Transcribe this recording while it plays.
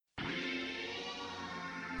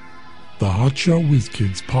the Hotshot Whiz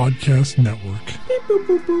Kids Podcast Network. Beep, boop,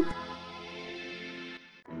 boop, boop.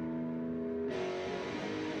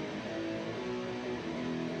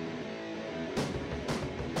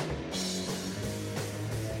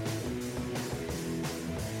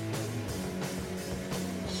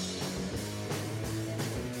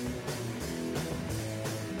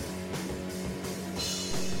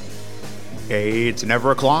 Hey, it's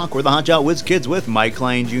Never O'Clock. We're the Hotshot Whiz Kids with Mike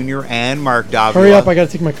Klein Jr. and Mark Davila. Hurry up, I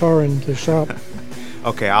gotta take my car into the shop.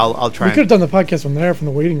 Okay, I'll try. We could have done the podcast from there, from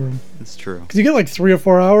the waiting room. That's true. Because you get like 3 or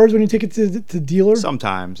 4 hours when you take it to the dealer.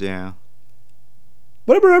 Sometimes, yeah.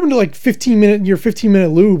 Whatever happened to like 15-minute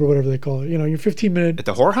lube or whatever they call it? You know, your 15-minute... At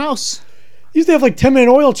the whorehouse? You used to have like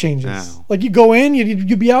 10-minute oil changes. Oh. Like you go in,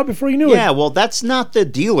 you'd be out before you knew it. Yeah, well, that's not the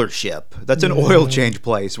dealership. That's an oil change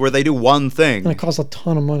place where they do one thing. And it costs a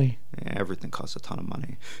ton of money. Yeah, everything costs a ton of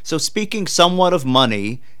money. So speaking somewhat of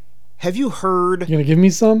money, have you heard... You gonna give me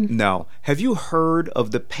some? No. Have you heard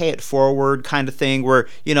of the pay it forward kind of thing where,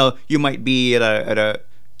 you know, you might be at a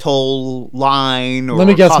toll line or Let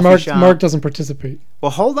me guess, coffee Mark doesn't participate.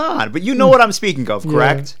 Well, hold on. But you know what I'm speaking of,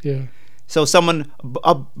 correct? Yeah. So someone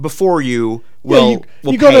before you will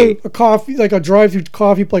you pay. go to a coffee, like a drive-through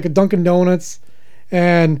coffee, like a Dunkin' Donuts,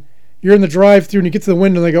 and you're in the drive-through and you get to the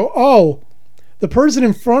window and they go, oh, the person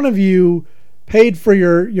in front of you paid for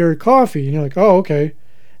your coffee. And you're like, oh, okay.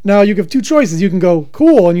 Now you have 2 choices. You can go,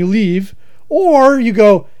 cool, and you leave. Or you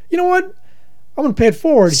go, you know what? I'm going to pay it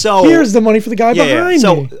forward. So here's the money for the guy behind me.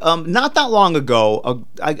 So not that long ago,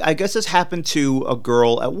 I guess this happened to a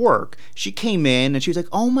girl at work. She came in and she was like,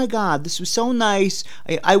 oh my God, this was so nice.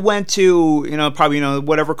 I went to,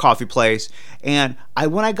 whatever coffee place. And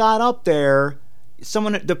when I got up there,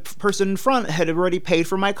 the person in front had already paid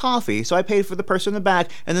for my coffee. So I paid for the person in the back.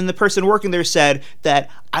 And then the person working there said that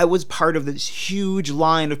I was part of this huge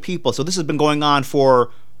line of people. So this has been going on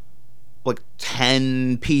for like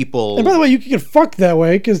 10 people. And by the way, you can get fucked that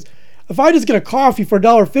way, because if I just get a coffee for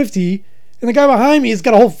 $1.50 and the guy behind me has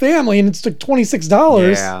got a whole family and it's like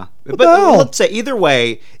 $26, yeah. What but the hell? Let's say either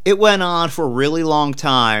way, it went on for a really long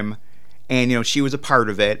time, and she was a part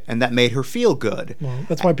of it, and that made her feel good. Well,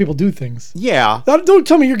 that's why people do things. Yeah. Don't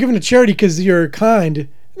tell me you're giving to charity because you're kind.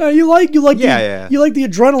 No, you like the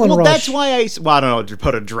adrenaline rush. Well, that's why I don't know to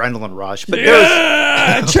put adrenaline rush, but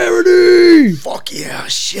there's charity. Fuck yeah,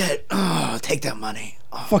 shit. Oh, take that money.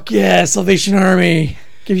 Oh. Fuck yeah, Salvation Army.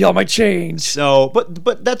 Give you all my change. So,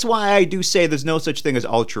 but that's why I do say there's no such thing as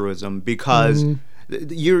altruism, because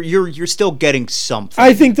you're still getting something.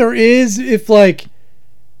 I think there is if like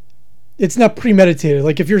it's not premeditated.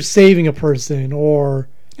 Like if you're saving a person or.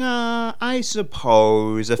 I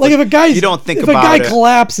suppose. If a guy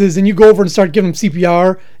collapses and you go over and start giving him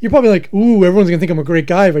CPR, you're probably like, ooh, everyone's gonna think I'm a great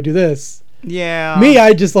guy if I do this. Yeah. Me,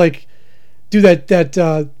 I just like do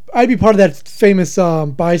that. I'd be part of that famous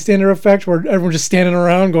bystander effect where everyone's just standing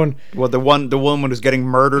around going. Well, the woman who's getting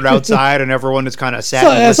murdered outside and everyone is kind of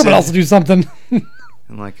sad. Someone else will do something.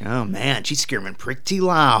 I'm like, oh man, she's screaming pretty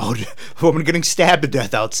loud. Woman getting stabbed to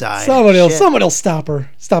death outside. Someone will stop her.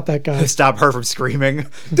 Stop that guy. Stop her from screaming.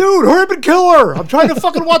 Dude, hurry up and kill her. I'm trying to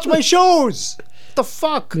fucking watch my shows. What the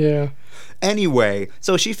fuck? Yeah. Anyway,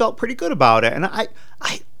 so she felt pretty good about it. And I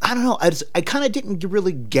don't know. I kind of didn't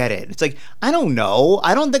really get it. It's like, I don't know.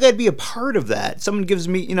 I don't think I'd be a part of that. Someone gives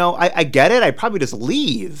me, I get it. I'd probably just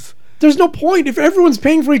leave. There's no point. If everyone's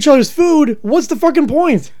paying for each other's food, what's the fucking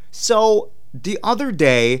point? So the other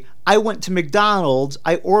day, I went to McDonald's,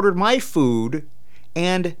 I ordered my food,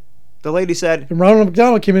 and the lady said... And Ronald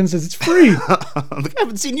McDonald came in and says, it's free. I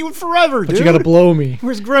haven't seen you in forever, but dude. You gotta blow me.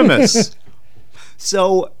 Where's Grimace?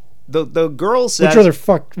 So the girl said... Would you rather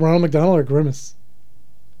fuck Ronald McDonald or Grimace?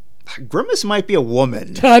 Grimace might be a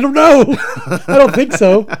woman. I don't know. I don't think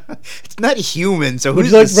so. It's not human, so Would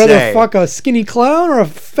who's you like to rather say? Fuck a skinny clown or a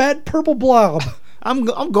fat purple blob? I'm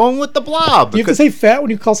going with the blob. Do you have to say fat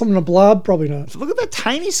when you call something a blob? Probably not. Look at that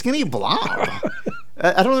tiny, skinny blob.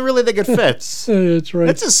 I don't really think it fits. That's right.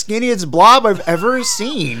 That's the skinniest blob I've ever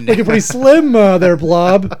seen. Looking pretty slim there,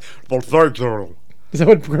 blob. Well, thanks, Earl. Is that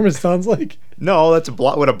what Grimace sounds like? No, that's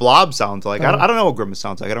what a blob sounds like. I don't know what Grimace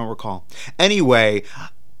sounds like. I don't recall. Anyway,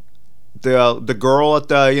 the girl at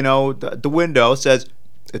the window says,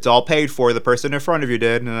 it's all paid for. The person in front of you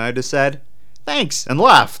did. And I just said, thanks, and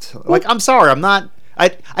left. Like, I'm sorry, I'm not...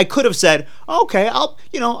 I could have said, okay, I'll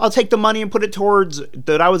take the money and put it towards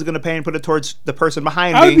that I was going to pay and put it towards the person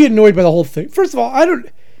behind me. I would be annoyed by the whole thing. First of all,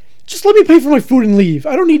 just let me pay for my food and leave.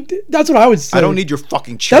 I don't need. That's what I would say. I don't need your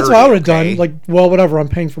fucking charity. That's what I would have done. Like, well, whatever. I'm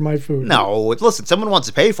paying for my food. No, listen. Someone wants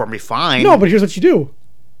to pay for me. Fine. No, but here's what you do.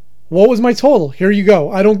 What was my total? Here you go.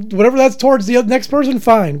 I don't. Whatever that's towards the next person,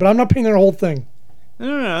 fine. But I'm not paying their whole thing.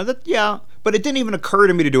 No, yeah. But it didn't even occur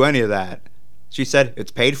to me to do any of that. She said,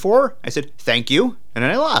 it's paid for. I said, thank you. And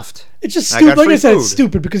then I left. It's just stupid. Like I said, it's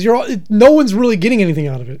stupid because no one's really getting anything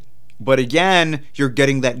out of it. But again, you're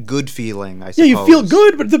getting that good feeling, I suppose. Yeah, you feel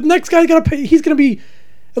good, but the next guy's got to pay. He's going to be,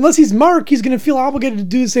 unless he's Mark, he's going to feel obligated to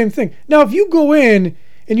do the same thing. Now, if you go in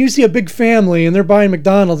and you see a big family and they're buying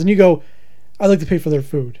McDonald's and you go, I'd like to pay for their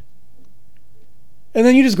food. And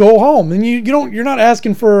then you just go home and you're not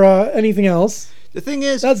asking for anything else. The thing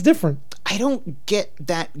is, that's different. I don't get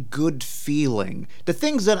that good feeling. The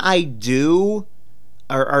things that I do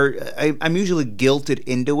I'm usually guilted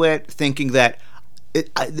into it, thinking that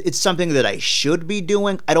it's something that I should be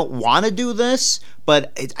doing. I don't want to do this,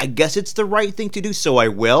 but I guess it's the right thing to do, so I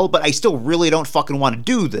will. But I still really don't fucking want to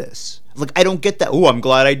do this. Like, I don't get that. Oh, I'm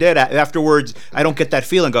glad I did. Afterwards, I don't get that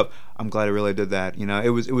feeling of, I'm glad I really did that. You know,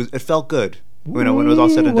 it felt good. You know, when it was all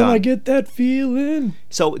said and done. When I get that feeling.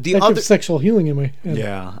 So the that other gives sexual healing in my head.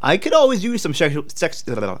 Yeah, I could always use some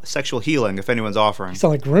sexual healing if anyone's offering. You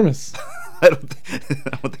sound like Grimace. I don't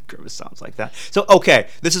think Grimace sounds like that. So okay,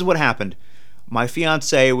 this is what happened. My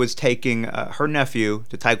fiance was taking her nephew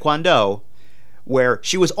to Taekwondo, where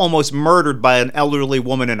she was almost murdered by an elderly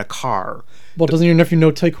woman in a car. Well, doesn't your nephew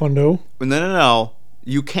know Taekwondo? No.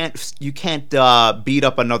 You can't beat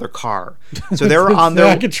up another car. So they were on their.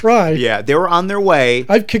 I could try. Yeah, they were on their way.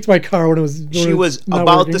 I've kicked my car when it was. She was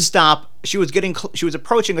about to stop. She was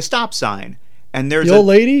approaching a stop sign, and there's the old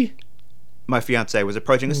lady. My fiance was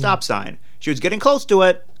approaching a stop sign. She was getting close to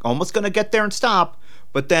it, almost going to get there and stop,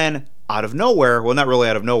 but then out of nowhere, well, not really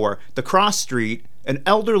out of nowhere, the cross street, an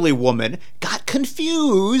elderly woman got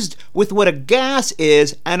confused with what a gas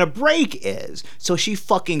is and a brake is. So she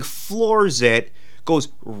fucking floors it, goes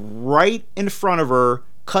right in front of her,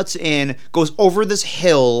 cuts in, goes over this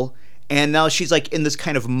hill, and now she's like in this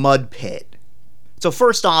kind of mud pit. So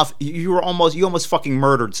first off, you almost fucking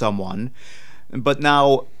murdered someone, but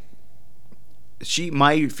now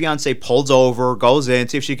my fiance pulls over, goes in,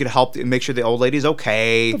 see if she could help make sure the old lady's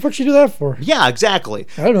okay. What the fuck she do that for? Yeah, exactly.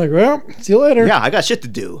 I'd be like, well, see you later. Yeah, I got shit to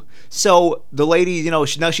do. So the lady, you know,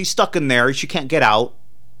 now she's stuck in there. She can't get out,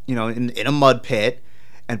 you know, in a mud pit.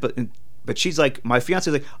 But she's like, my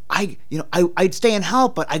fiance's like, I'd stay and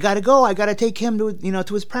help, but I gotta go. I gotta take him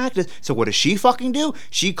to his practice. So what does she fucking do?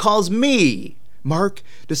 She calls me. Mark,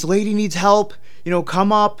 this lady needs help. You know,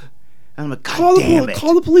 come up. And I'm like, God damn it.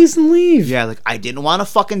 Call the police and leave. Yeah, like, I didn't want to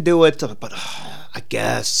fucking do it, but I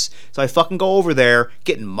guess. So I fucking go over there,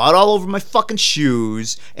 getting mud all over my fucking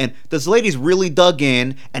shoes, and this lady's really dug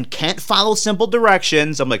in and can't follow simple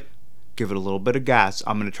directions. I'm like, give it a little bit of gas.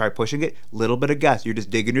 I'm going to try pushing it. Little bit of gas. You're just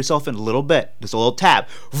digging yourself in a little bit. Just a little tap.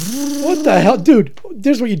 What the hell? Dude,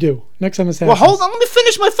 here's what you do. Next time this happens. Well, hold on. Let me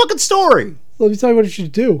finish my fucking story. Let me tell you what you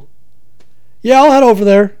should do. Yeah, I'll head over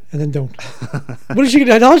there, and then don't. What is she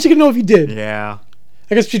gonna? How is she gonna know if you did? Yeah.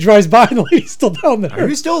 I guess she drives by and the lady's still down there. Are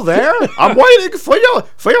you still there? I'm waiting for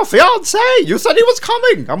your fiance. You said he was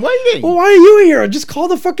coming. I'm waiting. Well, why are you here? Just call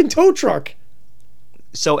the fucking tow truck.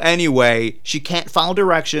 So anyway, she can't follow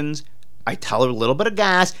directions. I tell her a little bit of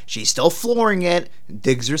gas. She's still flooring it.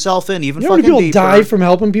 Digs herself in even fucking deeper. You know people die from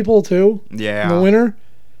helping people too? Yeah. In the winter?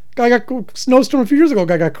 Guy got snowstorm a few years ago.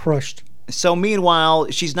 Guy got crushed. So meanwhile,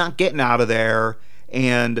 she's not getting out of there,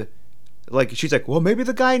 and like she's like, well, maybe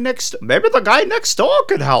the guy next door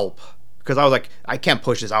could help, because I was like, I can't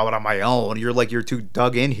push this out on my own. You're too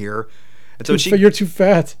dug in here, and so you're too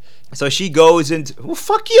fat. So she goes into, well,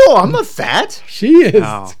 fuck you, I'm not fat. She is.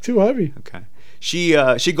 It's too heavy. Okay.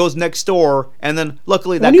 She goes next door, and then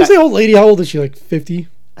luckily when you say old lady, how old is she? Like 50?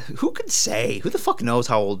 Who can say? Who the fuck knows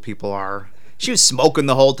how old people are? She was smoking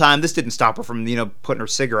the whole time. This didn't stop her from, putting her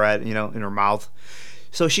cigarette, in her mouth.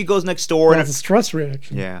 So she goes next door. Well, it's a stress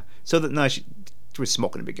reaction. Yeah. So she was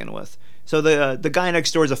smoking to begin with. So the guy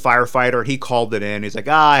next door is a firefighter, and he called it in. He's like,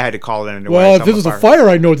 I had to call it in anyway. Well, if this was a fire,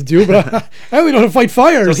 I'd know what to do, but I only know how to fight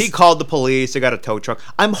fires. So he called the police. They got a tow truck.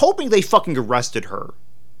 I'm hoping they fucking arrested her.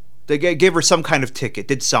 They gave her some kind of ticket,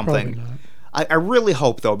 did something. Probably not. I really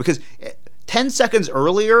hope, though, because 10 seconds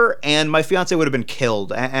earlier, and my fiance would have been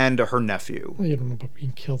killed, and her nephew. Well, you don't know about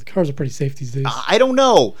being killed. Cars are pretty safe these days. I don't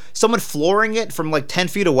know. Someone flooring it from like 10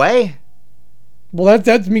 feet away? Well,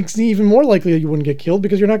 that makes it even more likely that you wouldn't get killed,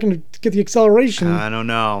 because you're not going to get the acceleration. I don't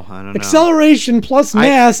know. Acceleration plus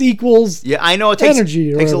mass equals I know it takes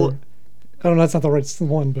energy. I don't know, that's not the right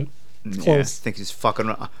one, but it's close. I think he's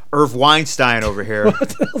fucking Irv Weinstein over here. What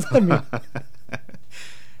the hell does that mean?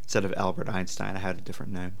 Instead of Albert Einstein, I had a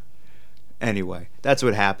different name. Anyway, that's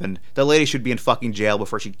what happened. The lady should be in fucking jail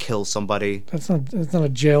before she kills somebody. That's not a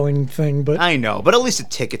jailing thing, but I know, but at least a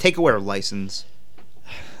ticket. Take away her license.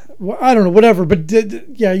 Well, I don't know, whatever. But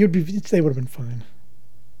yeah, they would have been fine.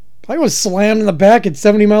 I was slammed in the back at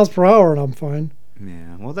 70 miles per hour, and I'm fine.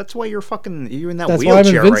 Yeah, well, that's why you're in that That's why I'm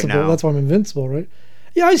wheelchair right invincible. now. That's why I'm invincible, right?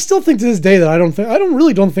 Yeah, I still think to this day that I don't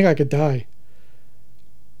think I could die.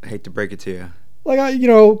 I hate to break it to you. Like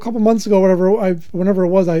a couple months ago, whenever it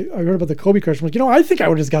was, I heard about the Kobe crash. I'm like, I think I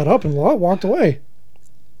would have just got up and walked away.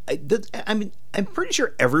 I mean, I'm pretty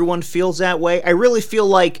sure everyone feels that way. I really feel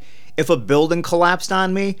like if a building collapsed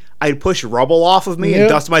on me, I'd push rubble off of me and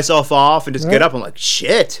dust myself off and just get up. I'm like,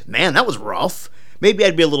 shit, man, that was rough. Maybe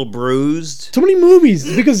I'd be a little bruised. Too many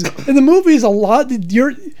movies, because in the movies, a lot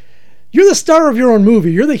you're the star of your own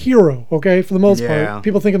movie. You're the hero, okay? For the most part,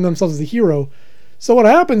 people think of themselves as the hero. So what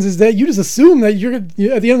happens is that you just assume that you're at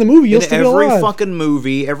the end of the movie, you'll still be alive. Every fucking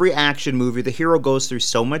movie, every action movie, the hero goes through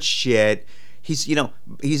so much shit. He's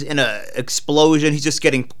in a explosion. He's just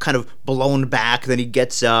getting kind of blown back. Then he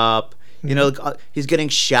gets up. He's getting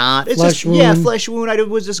shot. It's flesh wound. Flesh wound. I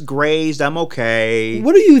was just grazed. I'm okay.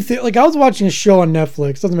 What do you think? Like, I was watching a show on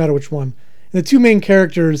Netflix. Doesn't matter which one. And the two main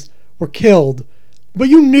characters were killed, but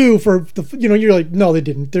you knew you're like, no, they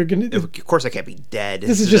didn't. They're gonna. Of course, I can't be dead.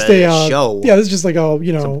 This is just a show. Yeah, this is just like a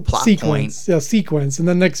plot sequence. point. Yeah, sequence, and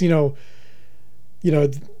then next,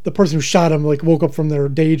 the person who shot him like woke up from their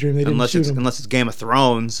daydream. They didn't shoot him. Unless it's Game of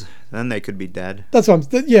Thrones, then they could be dead. That's what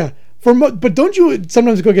I'm. Yeah. But don't you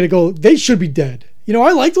sometimes go? They should be dead.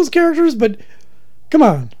 I like those characters, but come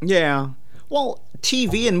on. Yeah. Well,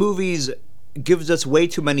 TV and movies gives us way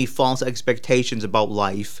too many false expectations about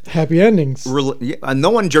life. Happy endings. No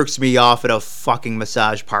one jerks me off at a fucking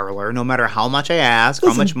massage parlor, no matter how much I ask,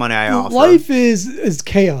 how much money I offer. Life is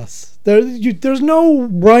chaos. There's no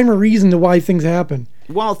rhyme or reason to why things happen.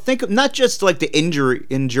 Well, think not just like the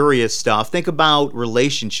injurious stuff. Think about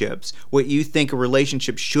relationships. What you think a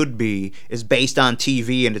relationship should be is based on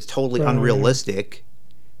TV, and it's totally unrealistic.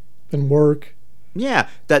 And work. Yeah,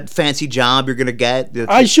 that fancy job you're gonna get.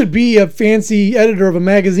 I should be a fancy editor of a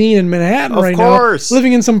magazine in Manhattan right now,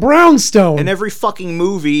 living in some brownstone. In every fucking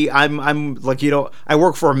movie, I'm like, I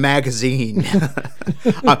work for a magazine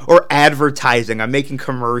or advertising. I'm making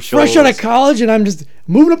commercials. Fresh out of college, and I'm just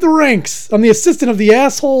moving up the ranks. I'm the assistant of the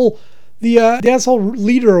asshole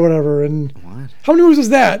leader or whatever. And what? How many movies was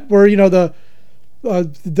that? Where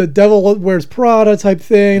the Devil Wears Prada type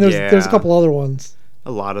thing. There's a couple other ones. A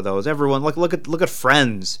lot of those. Everyone look at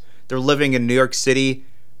Friends. They're living in New York City.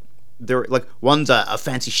 They're like, one's a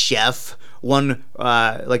fancy chef. One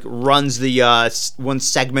runs the one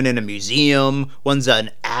segment in a museum. One's an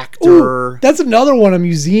actor. Ooh, that's another one. A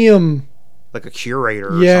museum, like a curator.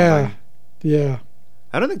 Or something. Yeah.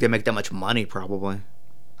 I don't think they make that much money. Probably.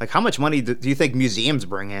 Like, how much money do you think museums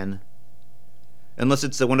bring in? Unless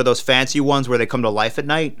it's one of those fancy ones where they come to life at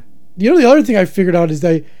night. The other thing I figured out is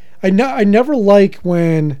that I never like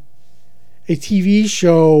when a TV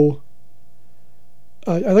show.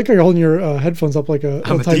 I like how you're holding your headphones up like a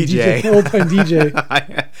old-time DJ. Old-time DJ.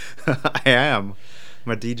 I am.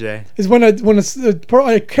 I'm a DJ. Is when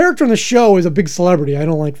a character in the show is a big celebrity. I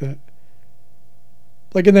don't like that.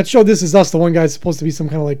 Like in that show, This Is Us, the one guy's supposed to be some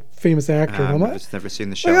kind of like famous actor. I've just never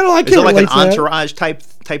seen the show. I can't is it like an relate to Entourage type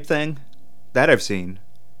thing? That I've seen.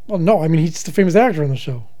 Well, no, I mean he's just a famous actor in the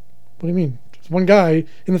show. What do you mean? One guy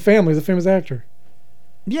in the family is a famous actor.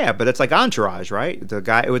 Yeah, but it's like Entourage, right? The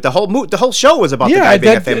guy with the whole show was about the guy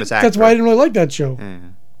being a famous actor. That's why I didn't really like that show. Yeah.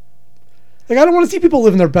 Like, I don't want to see people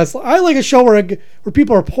living their best life. I like a show where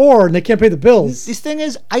people are poor and they can't pay the bills. This thing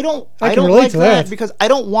is, I don't relate like to that because I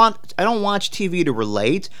don't watch TV to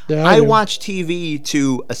relate. Yeah, I watch TV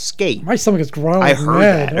to escape. My stomach is growling. I heard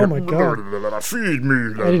mad. that. Oh my god! Feed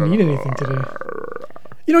me. I didn't eat anything today.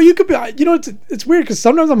 You could be. It's weird because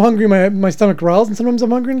sometimes I'm hungry, my stomach growls, and sometimes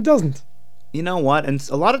I'm hungry and it doesn't. You know what? And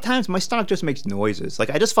a lot of times my stomach just makes noises. Like,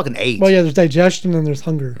 I just fucking ate. Well, yeah, there's digestion and there's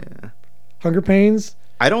hunger. Yeah. Hunger pains.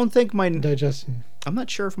 I don't think digestion. I'm not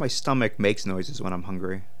sure if my stomach makes noises when I'm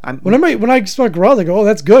hungry. When I stomach growls, I go, "Oh,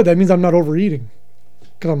 that's good. That means I'm not overeating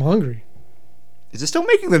because I'm hungry." Is it still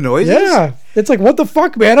making the noises? Yeah. It's like, what the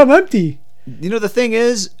fuck, man? I'm empty. The thing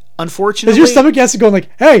is, unfortunately, is your stomach has to go like,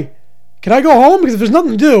 "Hey, can I go home? Because if there's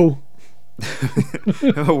nothing to do."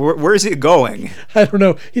 Where is he going? I don't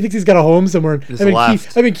know. He thinks he's got a home somewhere.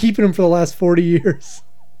 I've been keeping him for the last 40 years.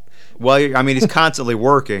 Well, I mean, he's constantly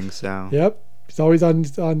working, so. Yep, he's always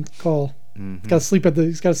on call. Mm-hmm.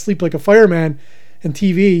 He's got to sleep like a fireman. In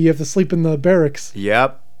TV, you have to sleep in the barracks.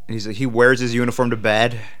 Yep, he wears his uniform to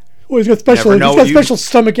bed. Well, he's got special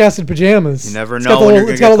stomach acid pajamas. You never know when you're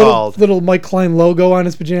gonna get called. Little Mike Klein logo on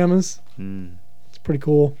his pajamas. Mm. It's pretty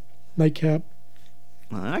cool. Nightcap.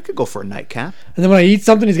 I could go for a nightcap. And then when I eat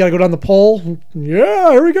something, he's got to go down the pole.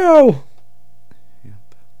 Yeah, here we go. Yep.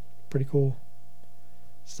 Pretty cool.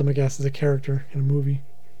 Stomach acid is a character in a movie.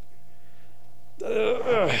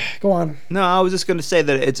 Go on. No, I was just going to say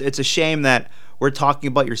that it's a shame that we're talking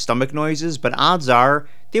about your stomach noises, but odds are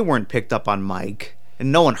they weren't picked up on mic,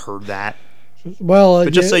 and no one heard that. Well,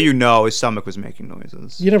 but just so you know, his stomach was making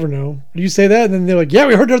noises. You never know. You say that, and then they're like, "Yeah,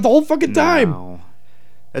 we heard it the whole fucking time." No.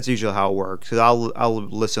 That's usually how it works. Cause I'll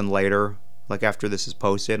listen later, like after this is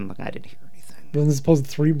posted, and I'm like, I didn't hear anything. Then this is posted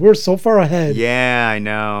 3. We're so far ahead. Yeah, I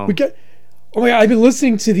know. Oh my God, I've been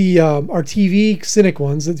listening to the our TV Cynic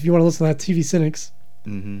ones. If you want to listen to that, TV Cynics.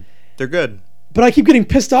 Mm-hmm. They're good. But I keep getting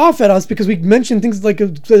pissed off at us because we mention things like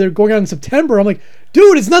they're going on in September. I'm like,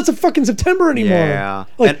 dude, it's not fucking September anymore. Yeah.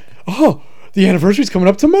 Like, the anniversary's coming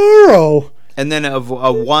up tomorrow. And then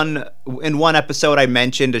in one episode, I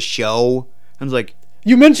mentioned a show. I was like,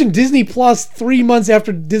 you mentioned Disney Plus 3 months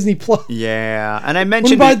after Disney Plus. Yeah, and I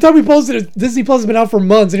mentioned by the time we posted it, Disney Plus has been out for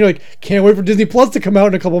months, and you're like, can't wait for Disney Plus to come out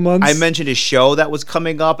in a couple months. I mentioned a show that was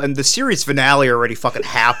coming up, and the series finale already fucking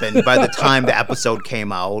happened by the time the episode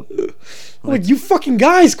came out. Like, you fucking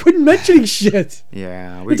guys, quit mentioning shit.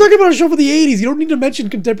 Yeah. We're talking about a show for the 80s. You don't need to mention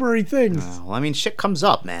contemporary things. Well, I mean, shit comes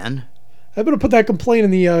up, man. I better put that complaint in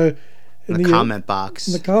the comment box.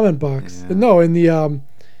 In the comment box. Yeah. No, in the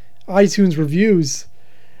iTunes reviews.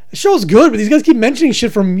 The show's good, but these guys keep mentioning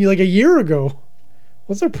shit from like a year ago.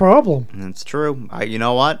 What's their problem? That's true. You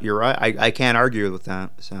know what? You're right. I can't argue with that.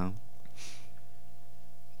 So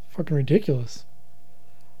fucking ridiculous.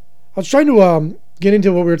 I was trying to get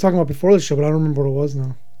into what we were talking about before the show, but I don't remember what it was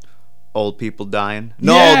now. Old people dying.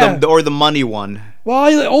 No, yeah. or the money one.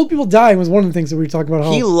 Well, old people dying was one of the things that we were talking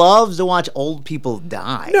about. He loves to watch old people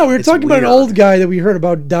die. No, we were talking about an old guy that we heard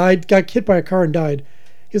about got hit by a car and died.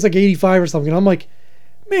 He was like 85 or something. And I'm like,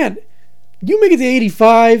 man, you make it to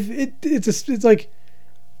 85. It's like,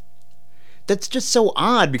 that's just so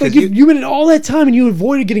odd because like you went all that time and you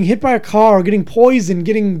avoided getting hit by a car, or getting poisoned,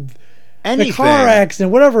 getting anything, a car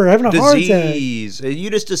accident, whatever, having a heart attack. You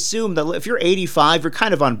just assume that if you're 85, you're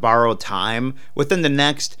kind of on borrowed time. Within the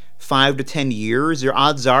next 5 to 10 years, your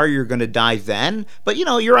odds are you're going to die then. But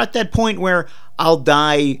you're at that point where I'll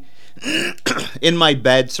die in my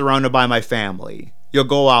bed surrounded by my family. You'll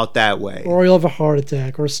go out that way. Or you'll have a heart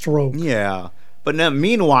attack or a stroke. Yeah. But now,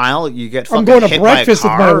 meanwhile, you get fucking I'm going to hit breakfast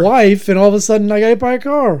by a with car. my wife, and all of a sudden I got hit by a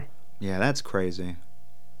car. Yeah, that's crazy.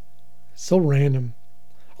 So random.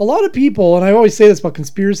 A lot of people, and I always say this about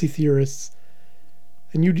conspiracy theorists,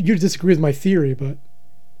 and you disagree with my theory, but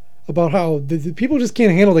about how the people just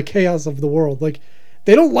can't handle the chaos of the world. Like,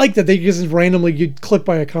 they don't like that they just randomly get clipped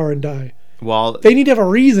by a car and die. Well, they need to have a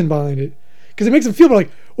reason behind it. Because it makes them feel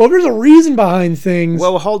like, well, there's a reason behind things.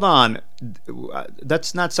 Well, hold on.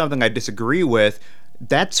 That's not something I disagree with.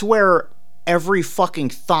 That's where every fucking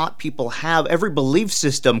thought people have, every belief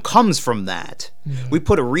system comes from that. Yeah. We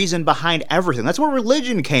put a reason behind everything. That's where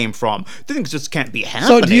religion came from. Things just can't be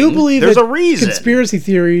happening. So do you believe there's that a reason? Conspiracy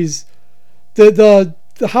theories, there's a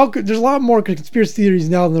lot more conspiracy theories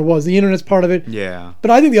now than there was. The internet's part of it. Yeah.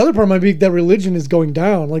 But I think the other part might be that religion is going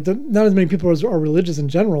down. Like, not as many people are religious in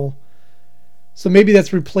general. So maybe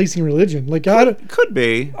that's replacing religion. Like, could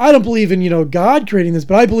be. I don't believe in God creating this,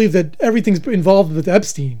 but I believe that everything's involved with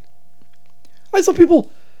Epstein. I saw people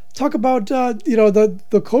talk about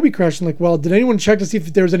the Kobe crash and like, well, did anyone check to see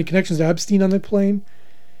if there was any connections to Epstein on the plane?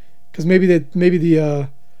 Because maybe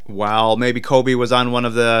Kobe was on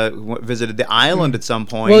visited the island at some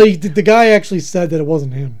point. Well, the guy actually said that it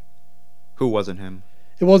wasn't him. Who wasn't him?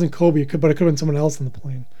 It wasn't Kobe, but it could have been someone else on the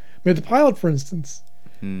plane. Maybe the pilot, for instance.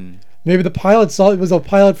 Maybe the pilot saw it was a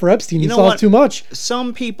pilot for Epstein. He saw it too much.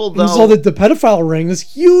 Some people, though, he saw the pedophile ring,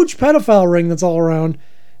 this huge pedophile ring that's all around.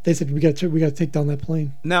 They said we got to take down that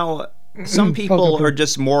plane. Now, some people are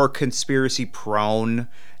just more conspiracy prone,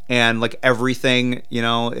 and like everything,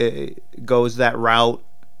 it goes that route.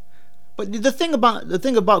 But the thing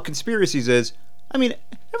about conspiracies is, I mean,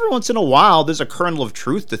 every once in a while there's a kernel of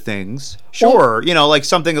truth to things. Sure, like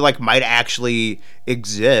something like might actually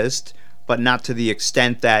exist, but not to the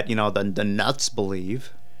extent that the nuts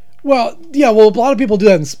believe. Well, yeah. Well, a lot of people do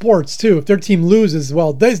that in sports too. If their team loses,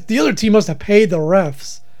 well, the other team must have paid the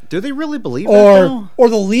refs. Do they really believe that, though? Or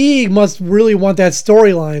the league must really want that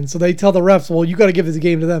storyline, so they tell the refs, well, you got to give this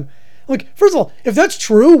game to them. Like, first of all, if that's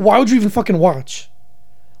true, why would you even fucking watch?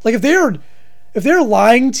 Like, if they're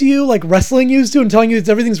lying to you, like wrestling used to, and telling you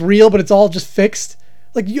that everything's real, but it's all just fixed,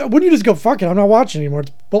 like, wouldn't you just go, fuck it, I'm not watching anymore,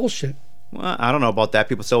 it's bullshit. Well, I don't know about that.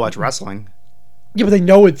 People still watch wrestling. Yeah, but they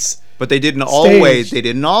know it's But they didn't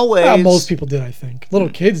staged. always. Well, most people did, I think. Little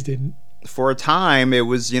kids didn't. For a time, it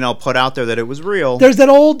was, put out there that it was real. There's that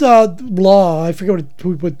old law. I forget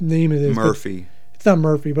what name it is. Murphy. It's not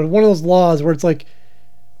Murphy, but one of those laws where it's like,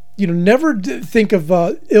 never think of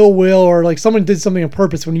ill will or like someone did something on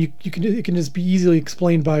purpose when it can just be easily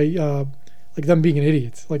explained by like them being an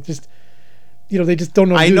idiot. Like just they just don't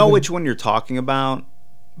know. I know which one you're talking about,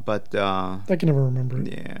 but I can never remember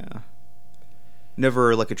it. Yeah.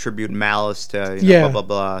 Never like attribute malice to blah blah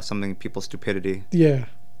blah, something people's stupidity. Yeah.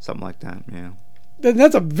 Something like that. Yeah.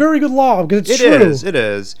 That's a very good law because it's true. It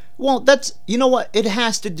is. Well, that's what it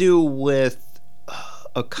has to do with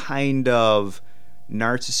a kind of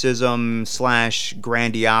narcissism /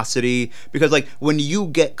 grandiosity, because like when you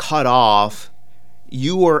get cut off,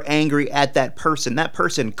 you are angry at that person. That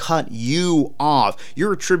person cut you off.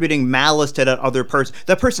 You're attributing malice to that other person.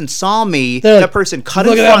 That person saw me. That person cut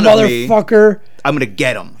in front of me. Look at that motherfucker. I'm going to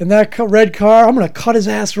get him. In that red car, I'm going to cut his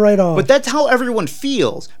ass right off. But that's how everyone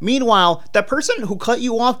feels. Meanwhile, that person who cut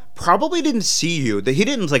you off probably didn't see you. He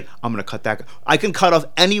didn't like, I'm going to cut that guy. I can cut off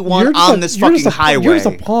anyone on this fucking highway. You're just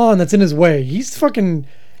a pawn that's in his way.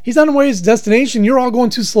 He's on the way to his destination. You're all going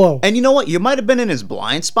too slow. And you know what? You might have been in his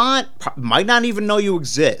blind spot. Might not even know you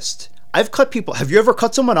exist. I've cut people. Have you ever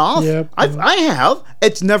cut someone off? Yeah. I have.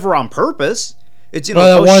 It's never on purpose. It's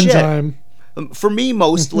that one time. For me,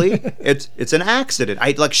 mostly, it's an accident.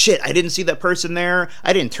 I didn't see that person there.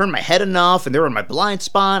 I didn't turn my head enough, and they were in my blind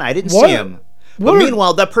spot. I didn't see him. But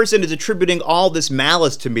meanwhile, that person is attributing all this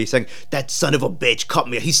malice to me, saying, that son of a bitch cut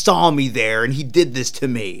me. He saw me there, and he did this to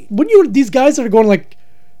me. These guys that are going like,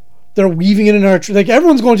 they're weaving in our traffic. Like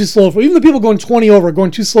everyone's going too slow for. Even the people going 20 over are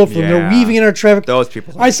going too slow for them. They're weaving in our traffic. Those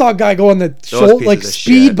people. I saw a guy go on the shoulder, like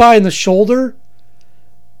speed by in the shoulder,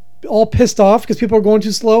 all pissed off because people are going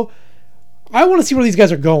too slow. I want to see where these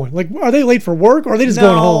guys are going. Like, are they late for work or are they just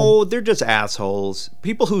going home? No, they're just assholes.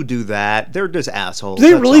 People who do that, they're just assholes. Do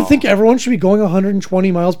they really think everyone should be going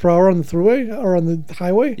 120 miles per hour on the thruway or on the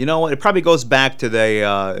highway? You know what? It probably goes back to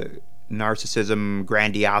the narcissism,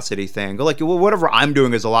 grandiosity thing. Like, whatever I'm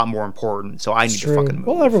doing is a lot more important, so I need to fucking move.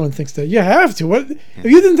 Well, everyone thinks that. You have to. If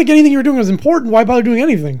you didn't think anything you were doing was important, why bother doing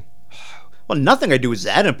anything? Well, nothing I do is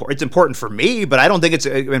that important. It's important for me, but I don't think it's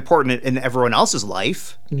important in everyone else's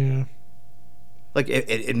life. Yeah. Like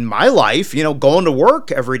in my life, going to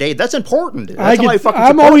work every day, that's important. That's how I fucking I'm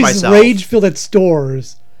support always myself. rage-filled at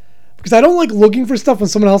stores because I don't like looking for stuff when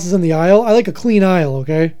someone else is in the aisle. I like a clean aisle,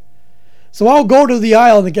 okay? So I'll go to the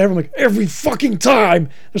aisle and every fucking time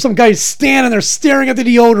there's some guy standing there staring at the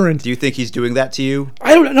deodorant. Do you think he's doing that to you?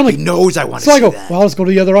 I don't. And I'm like, he knows I want to see that. So I go, that. well, let's go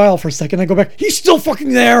to the other aisle for a second. I go back. He's still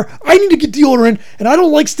fucking there. I need to get deodorant, and I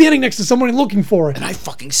don't like standing next to someone and looking for it. And I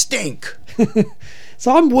fucking stink.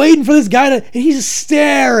 So I'm waiting for this guy and he's just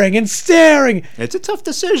staring and staring. It's a tough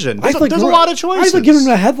decision. There's a lot of choices. I like giving him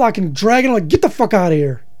a headlock and dragging him like, get the fuck out of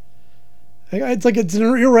here. It's like it's an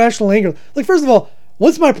irrational anger. Like, first of all,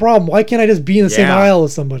 what's my problem? Why can't I just be in the same aisle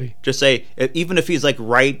as somebody? Just say, even if he's like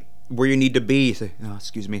right where you need to be, say, oh,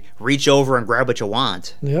 excuse me, reach over and grab what you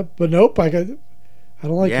want. Yep, but nope, I don't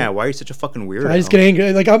like it. Yeah, why are you such a fucking weirdo? I just get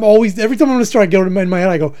angry. Like, I'm always, every time I'm in a store, I get in my head,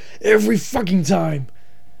 I go, every fucking time.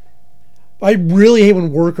 I really hate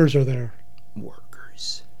when workers are there.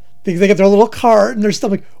 Workers. Because they get their little cart and their stuff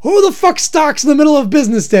like, who the fuck stocks in the middle of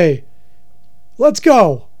business day? Let's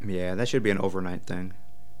go. Yeah, that should be an overnight thing.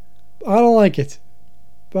 I don't like it.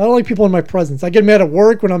 But I don't like people in my presence. I get mad at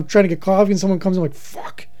work when I'm trying to get coffee and someone comes in like,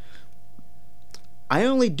 fuck. I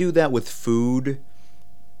only do that with food.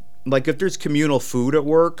 Like, if there's communal food at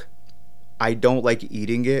work, I don't like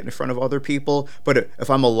eating it in front of other people. But if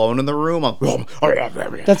I'm alone in the room,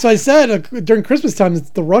 That's what I said. During Christmas time,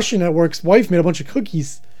 the Russian at work's wife made a bunch of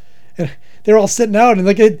cookies. And they were all sitting out. And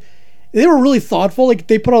they were really thoughtful. Like,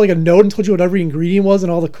 they put out like a note and told you what every ingredient was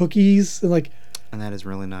and all the cookies. And like... And that is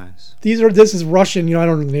really nice. This is Russian. I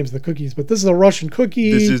don't know the names of the cookies, but this is a Russian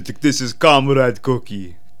cookie. This is comrade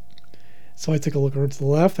cookie. So I take a look over to the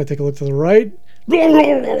left. I take a look to the right. Like,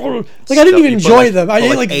 I didn't even enjoy them. I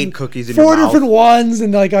ate like 8 cookies in your mouth. 4 different ones,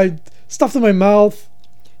 and like I stuffed them in my mouth.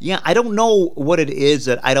 Yeah, I don't know what it is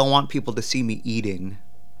that I don't want people to see me eating.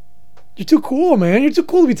 You're too cool, man. You're too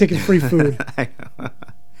cool to be taking free food.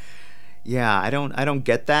 Yeah, I don't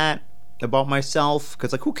get that about myself,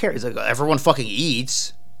 because like, who cares? Like, everyone fucking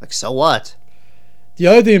eats. Like, so what? The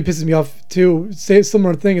other thing that pisses me off too,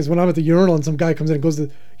 similar thing, is when I'm at the urinal and some guy comes in and goes to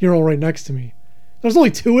the urinal right next to me. There's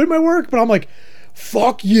only 2 in my work, but I'm like,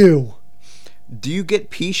 fuck you. Do you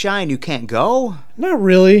get pee shy and you can't go? Not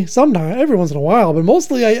really. Sometimes, every once in a while, but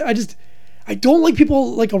mostly I don't like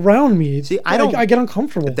people like around me. See, I get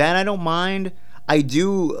uncomfortable. That I don't mind. I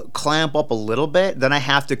do clamp up a little bit. Then I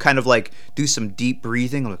have to kind of like do some deep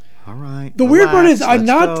breathing. I'm like, all right. The weird part is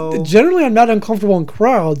generally I'm not uncomfortable in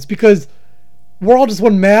crowds because we're all just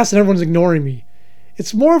one mass and everyone's ignoring me.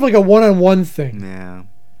 It's more of like a one-on-one thing. Yeah.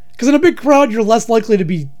 Because in a big crowd, you're less likely to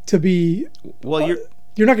be. Well, you're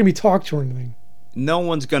not going to be talked to or anything. no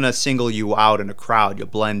one's gonna single you out in a crowd. You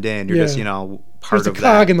blend in. You're just part There's of a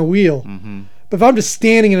cog that. in the wheel. Mm-hmm. But if I'm just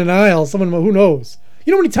standing in an aisle, someone who knows?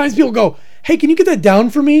 You know how many times people go, "Hey, can you get that down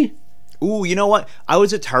for me?" Ooh, you know what? I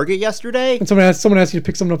was at Target yesterday. And someone asks you to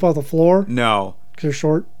pick something up off the floor No, because you're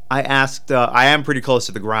short. I asked. I am pretty close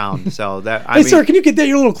to the ground, so that Hey, sir, can you get that?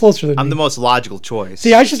 You're a little closer than I'm me. the most logical choice.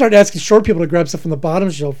 See, I should start asking short people to grab stuff from the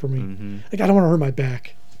bottom shelf for me. Mm-hmm. Like, I don't want to hurt my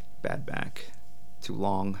back. Bad back, too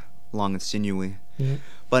long and sinewy. Yeah.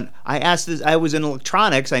 But I asked this. I was in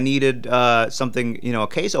electronics. I needed something. A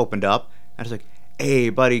case opened up. I was like, "Hey,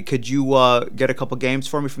 buddy, could you get a couple games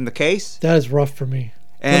for me from the case?" That is rough for me.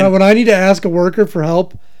 And When I need to ask a worker for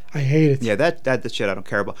help, I hate it. yeah, that shit I don't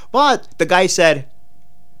care about. But the guy said,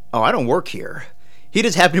 "Oh, I don't work here." He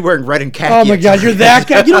just happened to be wearing red and khaki. Oh my God, you're that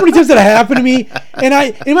guy. You know how many times that happened to me?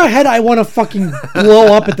 And in my head, I want to fucking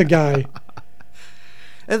blow up at the guy.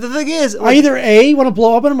 And the thing is, I either A, want to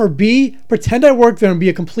blow up at him, or B, pretend I work there and be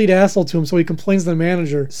a complete asshole to him so he complains to the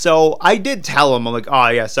manager. so I did tell him, I'm like, "Oh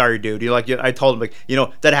yeah, sorry, dude." I told him like,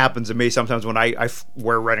 that happens to me sometimes when I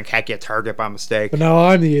wear red and khaki at Target by mistake. But now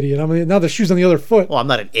I'm the idiot. Now the shoe's on the other foot. Well, I'm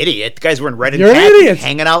not an idiot. The guy's wearing red and You're an khaki, idiot.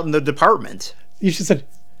 hanging out in the department. You should have said,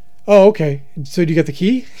 "Oh, okay. So do you get the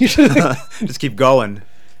key?" You should have. Just keep going.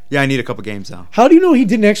 Yeah, I need a couple games though. How do you know he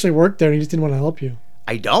didn't actually work there and he just didn't want to help you?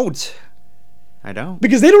 I don't.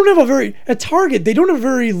 Because they don't have at Target, they don't have a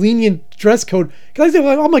very lenient dress code. Because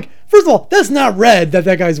I'm like, first of all, that's not red that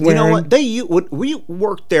guy's wearing. You know what? We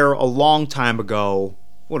worked there a long time ago.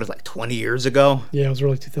 What was it, like 20 years ago? Yeah, it was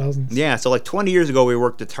early 2000s. Yeah, so like 20 years ago we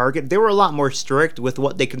worked at Target. They were a lot more strict with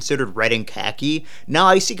what they considered red and khaki. Now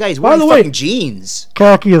I see guys wearing fucking jeans.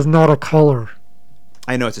 Khaki is not a color.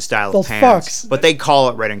 I know it's a style Those of pants, fucks. but they call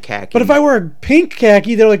it red and khaki. But if I wear a pink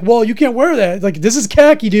khaki, they're like, well, you can't wear that. Like, this is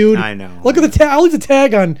khaki, dude. I know. Look at the tag. I'll leave the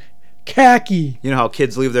tag on khaki. You know how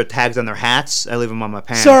kids leave their tags on their hats? I leave them on my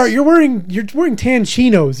pants. Sir, you're wearing tan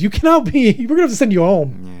chinos. You cannot be. We're gonna have to send you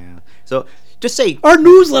home. Yeah. So just say Our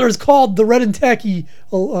newsletter is called the Red and Tacky.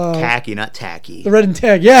 khaki, not tacky. The Red and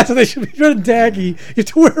Tag. Yeah, so they should be red and tacky. You have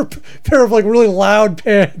to wear a pair of like really loud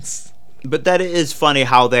pants. But that is funny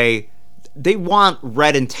how they want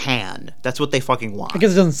red and tan. That's what they fucking want. I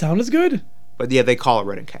guess it doesn't sound as good. But yeah, they call it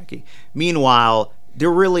red and khaki. Meanwhile, they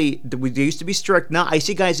used to be strict. Now I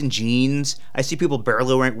see guys in jeans. I see people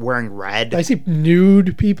barely wearing red. I see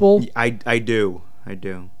nude people. I do.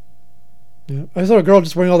 Yeah. I saw a girl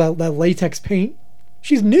just wearing all that latex paint.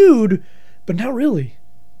 She's nude, but not really.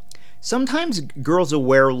 Sometimes girls will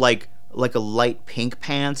wear like a light pink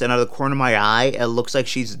pants, and out of the corner of my eye, it looks like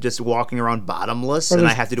she's just walking around bottomless, and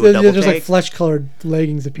I have to do a double take. There's like flesh-colored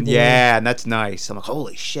leggings that people wear. Yeah, and that's nice. I'm like,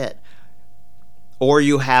 holy shit. Or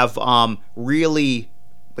you have really,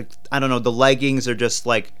 like, I don't know, the leggings are just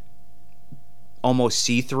like almost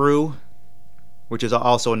see-through, which is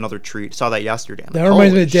also another treat. Saw that yesterday. I'm That like,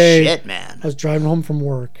 reminds me holy of the day shit, man. I was driving home from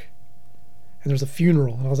work, and there was a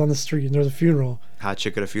funeral, and I was on the street, and there was a funeral. Hot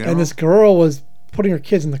chick at a funeral? And this girl was putting her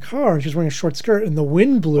kids in the car, and she was wearing a short skirt, and the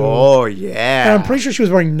wind blew. Oh, yeah. And I'm pretty sure she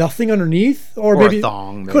was wearing nothing underneath, or maybe a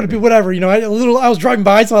thong. Could it be whatever? I was driving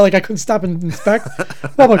by, so I couldn't stop and inspect.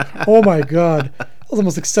 I'm like, oh my God, that was the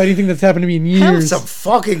most exciting thing that's happened to me in years. Have some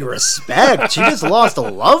fucking respect. She just lost a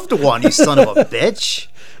loved one, you son of a bitch.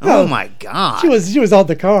 Oh my God. She was out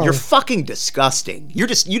the car. You're fucking disgusting. You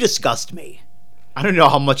disgust me. I don't know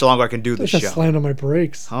how much longer I can do this I show. just slammed on my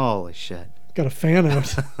brakes. Holy shit. Got a fan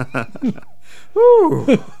out.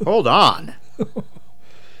 Woo. Hold on.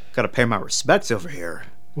 Gotta pay my respects over here.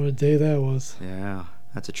 What a day that was. Yeah,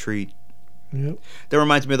 that's a treat. Yep. That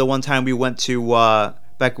reminds me of the one time we went to,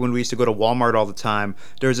 back when we used to go to Walmart all the time.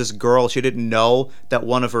 There was this girl, she didn't know that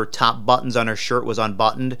one of her top buttons on her shirt was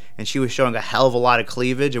unbuttoned, and she was showing a hell of a lot of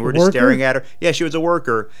cleavage, and we're just staring at her. Yeah, she was a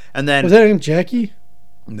worker. And then... Was that Aunt Jackie?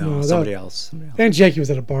 No, somebody else. Aunt Jackie was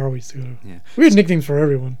at a bar we used to go to. Yeah. We had nicknames for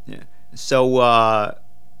everyone. Yeah. So,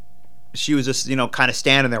 she was just, kind of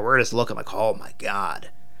standing there. We're just looking like, oh my God.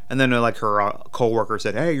 And then like her co-worker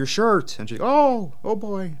said, hey, your shirt. And she's like, oh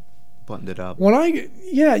boy. Buttoned it up.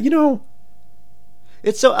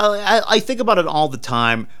 It's so, I think about it all the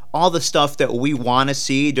time. All the stuff that we want to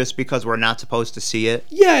see just because we're not supposed to see it.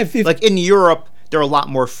 Yeah. If like in Europe, they're a lot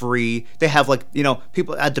more free. They have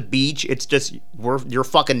people at the beach. It's just, you're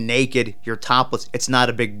fucking naked. You're topless. It's not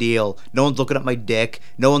a big deal. No one's looking at my dick.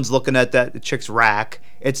 No one's looking at that chick's rack.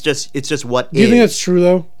 It's just what is. Do you think that's true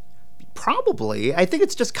though? Probably. I think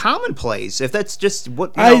it's just commonplace. If that's just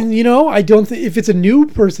what I don't think if it's a new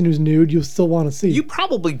person who's nude, you'll still want to see. You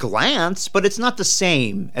probably glance, but it's not the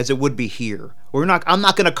same as it would be here. I'm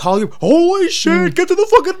not going to call you, holy shit, get to the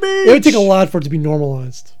fucking beach. It would take a lot for it to be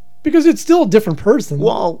normalized. Because it's still a different person.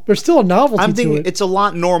 Well, there's still a novelty I'm thinking to it. It's a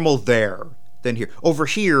lot normal there than here. Over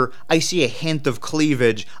here, I see a hint of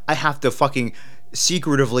cleavage. I have to fucking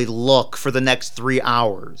secretively look for the next 3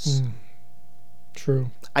 hours.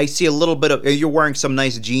 True. I see a little bit of, you're wearing some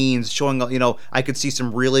nice jeans showing, I could see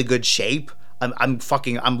some really good shape. I'm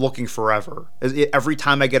looking forever. Every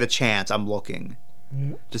time I get a chance, I'm looking.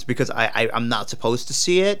 Yeah. Just because I'm not supposed to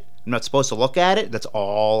see it. I'm not supposed to look at it. That's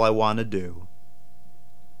all I want to do.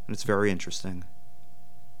 And it's very interesting.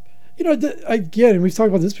 Again, and we've talked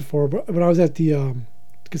about this before, but when I was at the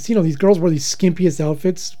casino, these girls wear these skimpiest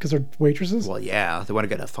outfits because they're waitresses. Well, yeah, they want to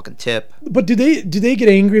get a fucking tip. But do they get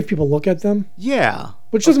angry if people look at them? Yeah.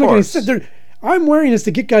 Which doesn't make any sense. I'm wearing this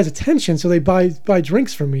to get guys' attention, so they buy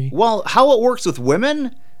drinks from me. Well, how it works with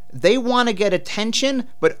women, they want to get attention,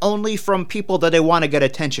 but only from people that they want to get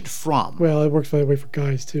attention from. Well, it works that way for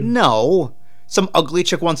guys, too. No. Some ugly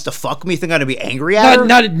chick wants to fuck me, think I'm going to be angry at her?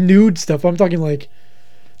 Not nude stuff. I'm talking like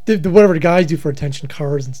whatever the guys do for attention,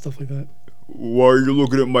 cars and stuff like that. Why are you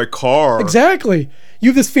looking at my car? Exactly. You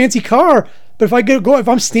have this fancy car, but if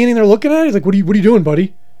I'm standing there looking at it, it's like, what are you doing,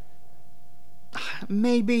 buddy?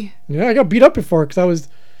 Maybe. Yeah, I got beat up before because I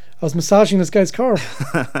was massaging this guy's car.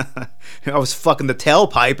 I was fucking the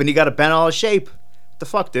tailpipe and he got it bent all out of shape. What the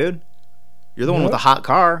fuck, dude? You're the one with the hot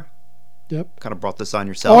car. Yep. Kind of brought this on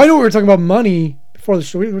yourself. Oh, I know we were talking about money before the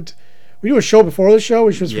show. We do a show before the show.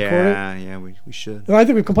 We should just record it. Yeah, we should. And I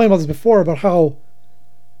think we've complained about this before about how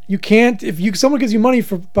you can't, someone gives you money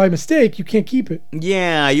by mistake, you can't keep it.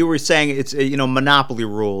 Yeah, you were saying it's monopoly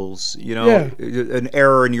rules. An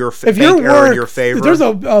error in your favor. If there's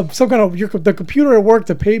some kind of the computer at work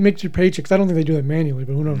that makes your paychecks. I don't think they do that manually,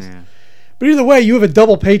 but who knows? Yeah. But either way, you have a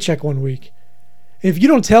double paycheck one week. If you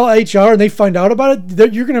don't tell HR and they find out about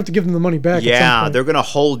it, you're gonna have to give them the money back. Yeah, they're gonna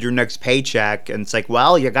hold your next paycheck, and it's like,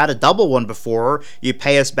 well, you got a double one before. You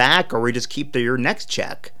pay us back, or we just keep your next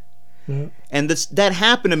check. Yeah. And that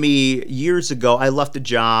happened to me years ago. I left a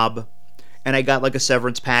job, and I got like a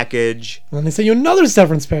severance package. And they sent you another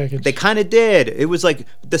severance package. They kind of did. It was like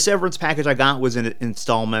the severance package I got was in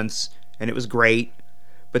installments, and it was great.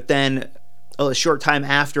 But then a short time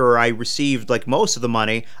after I received like most of the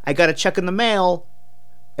money, I got a check in the mail.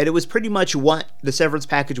 And it was pretty much what the severance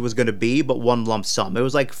package was going to be, but one lump sum. It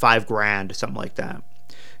was like $5,000, something like that.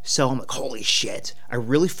 So I'm like, holy shit, I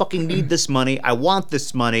really fucking need this money. I want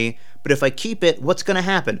this money. But if I keep it, what's going to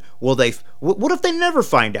happen? What if they never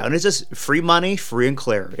find out? Is this free money, free and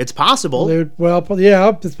clear? It's possible. Well,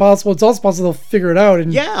 yeah, it's possible. It's also possible they'll figure it out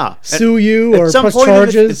and sue you or press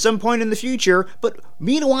charges. At some point in the future. But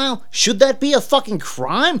meanwhile, should that be a fucking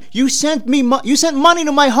crime? You sent money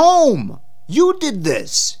to my home. You did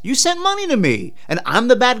this. You sent money to me. And I'm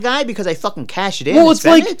the bad guy because I fucking cash it in. Well, it's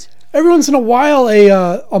like every once in a while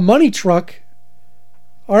a money truck,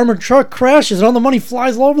 armored truck crashes and all the money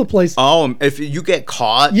flies all over the place. Oh, if you get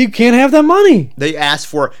caught, you can't have that money. They ask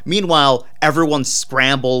for it. Meanwhile, everyone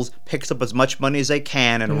scrambles, picks up as much money as they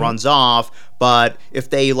can and runs off. But if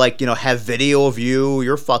they have video of you,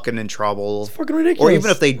 you're fucking in trouble. It's fucking ridiculous. Or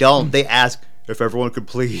even if they don't, they ask, if everyone could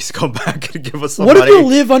please come back and give us some money. What if you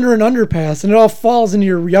live under an underpass and it all falls into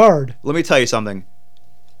your yard? Let me tell you something.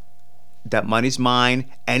 That money's mine.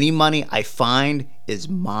 Any money I find is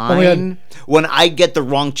mine. When I get the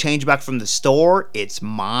wrong change back from the store, it's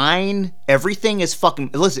mine. Everything is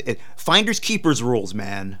fucking... Listen, finders keepers rules,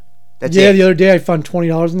 man. That's it. The other day I found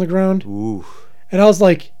 $20 on the ground. Ooh. And I was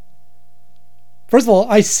like... First of all,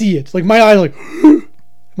 I see it. Like, my eye like...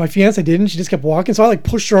 My fiance didn't. She just kept walking. So I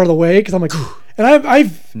pushed her out of the way because I'm like... And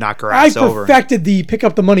I've knock her ass over. I perfected the pick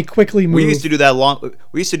up the money quickly move. We used to do that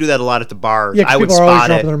a lot at the bars. Yeah, I would people are always spot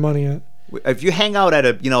dropping it. their money at. If you hang out at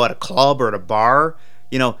a club or at a bar,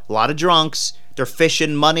 a lot of drunks, they're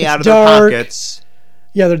fishing money out of dark. Their pockets.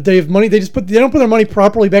 Yeah, they have money. They don't put their money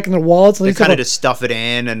properly back in their wallets. They kind of just stuff it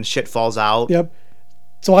in and shit falls out. Yep.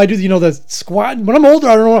 So I do the squat. When I'm older,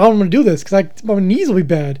 I don't know how I'm going to do this because my knees will be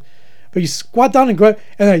bad. But you squat down and grab,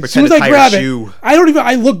 and as soon as I grab it,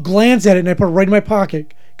 I glance at it and I put it right in my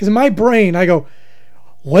pocket. Because in my brain, I go,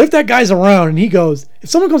 what if that guy's around and he goes, if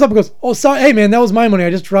someone comes up and goes, oh, sorry, hey man, that was my money, I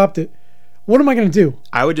just dropped it. What am I going to do?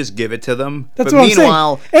 I would just give it to them. That's what I'm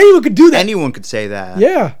saying. Anyone could do that. Anyone could say that.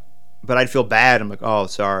 Yeah. But I'd feel bad. I'm like, oh,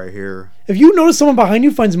 sorry, here. If you notice someone behind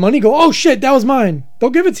you finds money, go, oh shit, that was mine. They'll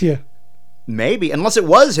give it to you. Maybe, unless it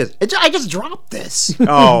was his. I just dropped this.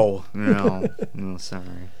 Oh, no,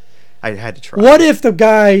 sorry. I had to try. What if the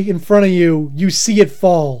guy in front of you see it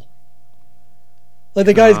fall? Like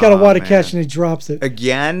the guy's got a wad of cash and he drops it.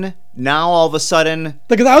 Again? Now all of a sudden...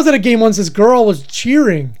 Because I was at a game once, this girl was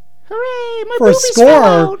cheering Hooray, my for a boobies fell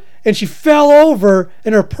score, out. and she fell over,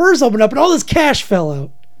 and her purse opened up, and all this cash fell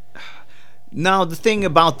out. Now, the thing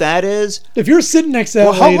about that is... If you're sitting next to that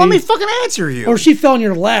Well, lady... let me fucking answer you. Or she fell in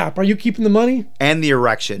your lap, are you keeping the money? And the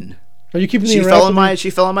erection. Are you keeping the She erection? she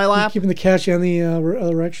fell in my Are you lap? keeping the cash and the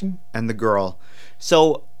erection? And the girl.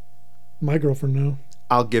 So... My girlfriend, no.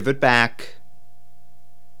 I'll give it back.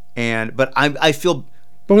 But I feel...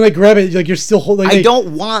 But when they grab it, like you're still holding. I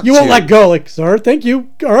don't want You to. won't let go. Like, sir, thank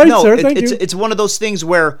you. All right, No, sir, thank you. It's one of those things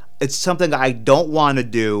where it's something I don't want to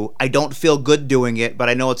do. I don't feel good doing it, but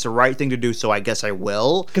I know it's the right thing to do, so I guess I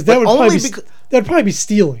will. Because that'd probably be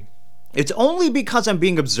stealing. It's only because I'm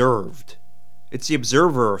being observed. It's the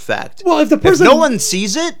observer effect. Well, if the person... If no one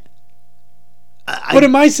sees it... But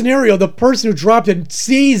in my scenario, the person who dropped it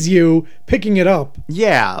sees you picking it up.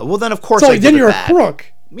 Yeah, well then of course so I give then it you're back. a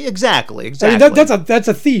crook. Exactly. I mean, that's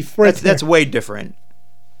a thief right there. That's way different.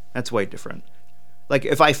 That's way different. Like,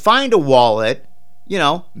 if I find a wallet,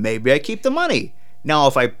 maybe I keep the money. Now,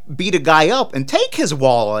 if I beat a guy up and take his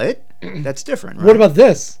wallet, that's different, right? What about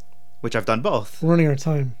this? Which I've done both. We're running out of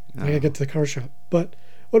time. I gotta get to the car shop. But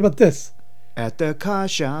what about this? At the car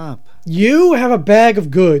shop. You have a bag of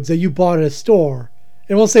goods that you bought at a store.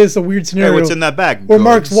 And we'll say it's a weird scenario. Hey, what's in that bag? Where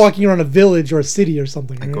Mark's walking around a village or a city or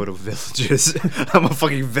something. I right? go to villages. I'm a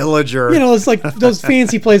fucking villager. It's like those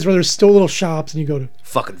fancy places where there's still little shops and you go to.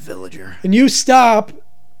 Fucking villager. And you stop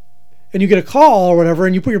and you get a call or whatever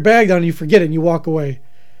and you put your bag down and you forget it and you walk away.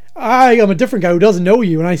 I am a different guy who doesn't know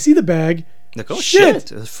you and I see the bag. Like, oh shit,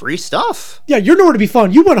 free stuff. Yeah, you're nowhere to be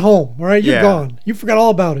found. You went home, all right? You're Yeah. gone. You forgot all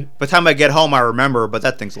about it. By the time I get home, I remember, but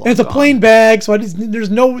that thing's long And it's a gone. plain bag, so there's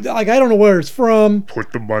no, like, I don't know where it's from.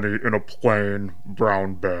 Put the money in a plain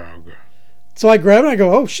brown bag. So I grab it and I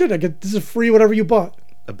go, oh shit, this is free whatever you bought.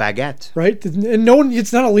 A baguette. Right? And no one,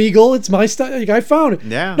 it's not illegal. It's my stuff. Like, I found it.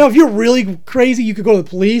 Yeah. Now, if you're really crazy, you could go to the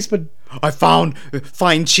police, but I found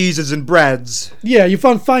fine cheeses and breads. yeah, you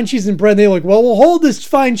found fine cheese and bread, and they're like, well, we'll hold this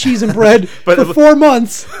fine cheese and bread for 4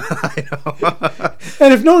 months. I know.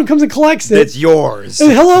 And if no one comes and collects it, It's yours.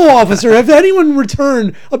 and hello, officer, have anyone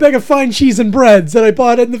returned a bag of fine cheese and breads that I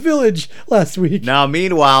bought in the village last week? Now,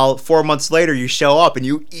 meanwhile, 4 months later, you show up and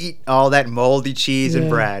you eat all that moldy cheese and Yeah,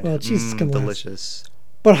 bread. well, cheese can last. Delicious.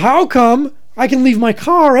 But how come I can leave my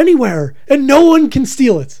car anywhere and no one can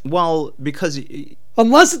steal it? Well, because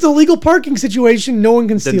Unless it's a legal parking situation, no one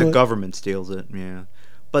can then steal the it. government steals it. Yeah,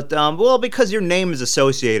 but because your name is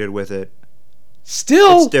associated with it,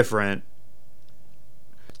 Still, it's different.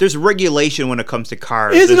 There's regulation when it comes to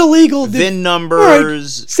cars. is it There's illegal? VIN All right,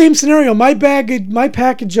 numbers. same scenario. My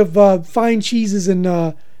package of fine cheeses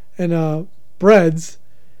and breads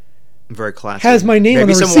Very classic. has my name on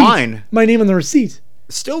Maybe the some receipt. wine. My name on the receipt.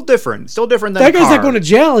 Still different. Still different than That a guy's car. not going to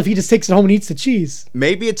jail if he just takes it home and eats the cheese.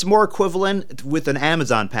 Maybe it's more equivalent with an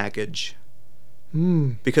Amazon package.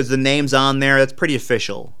 Because the name's on there, that's pretty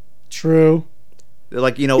official. True.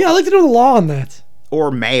 Like, Yeah, I'd like to know the law on that.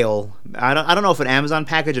 or mail. I don't know if an Amazon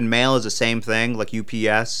package and mail is the same thing, like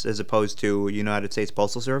UPS as opposed to United States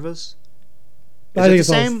Postal Service. Is I it think the it's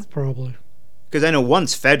all- same? probably. Because I know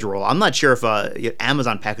one's federal. I'm not sure if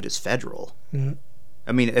Amazon package is federal. Yeah.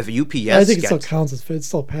 I mean, if UPS I think it gets... still counts as it's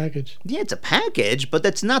still a package. Yeah, it's a package, but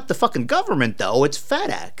that's not the fucking government, though. It's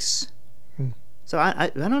FedEx. So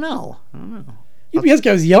I don't know. UPS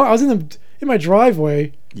guy was yelling. I was in my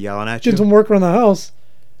driveway Yelling at doing you. some work around the house.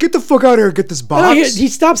 Get the fuck out of here! Get this And box. he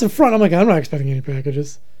stops in front. I'm like, I'm not expecting any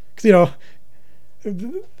packages, because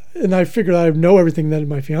and I figured I know everything that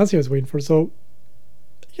my fiance was waiting for. So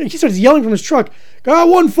he starts yelling from his truck, "Got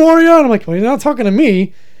one for you!" And I'm like, well, he's not talking to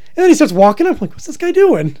me. And then he starts walking up. I'm like, what's this guy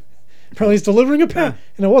doing? Apparently he's delivering a package,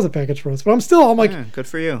 and it was a package for us. But I'm like, Yeah, good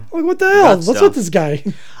for you. I'm like, what the hell? Got What's stuff. with this guy?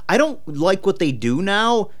 I don't like what they do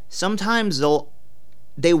now. Sometimes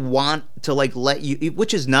they want to let you,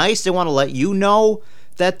 which is nice. They want to let you know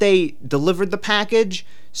that they delivered the package.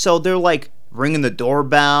 So they're ringing the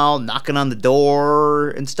doorbell, knocking on the door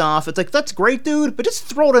and stuff. It's like, that's great, dude, but just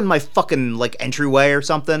throw it in my fucking entryway or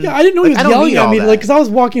something. Yeah, I didn't know he was I don't yelling need at all me, that. because I was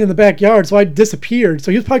walking in the backyard, so I disappeared.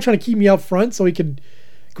 So he was probably trying to keep me out front so he could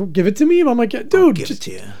give it to me. And I'm like, yeah, dude, give just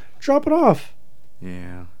it to you. drop it off.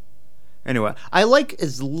 Yeah. Anyway, I like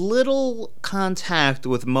as little contact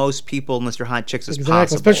with most people, Mr. Hot Chicks, as Exactly,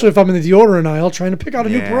 possible. especially if I'm in the deodorant aisle trying to pick out a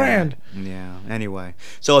new Yeah. brand. Yeah. Anyway,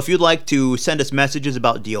 so if you'd like to send us messages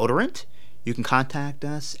about deodorant, you can contact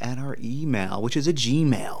us at our email, which is a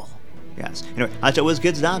Gmail. Yes. Anyway,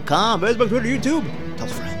 HotshotWizKids.com, Facebook, Twitter, YouTube. Tell a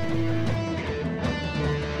friend.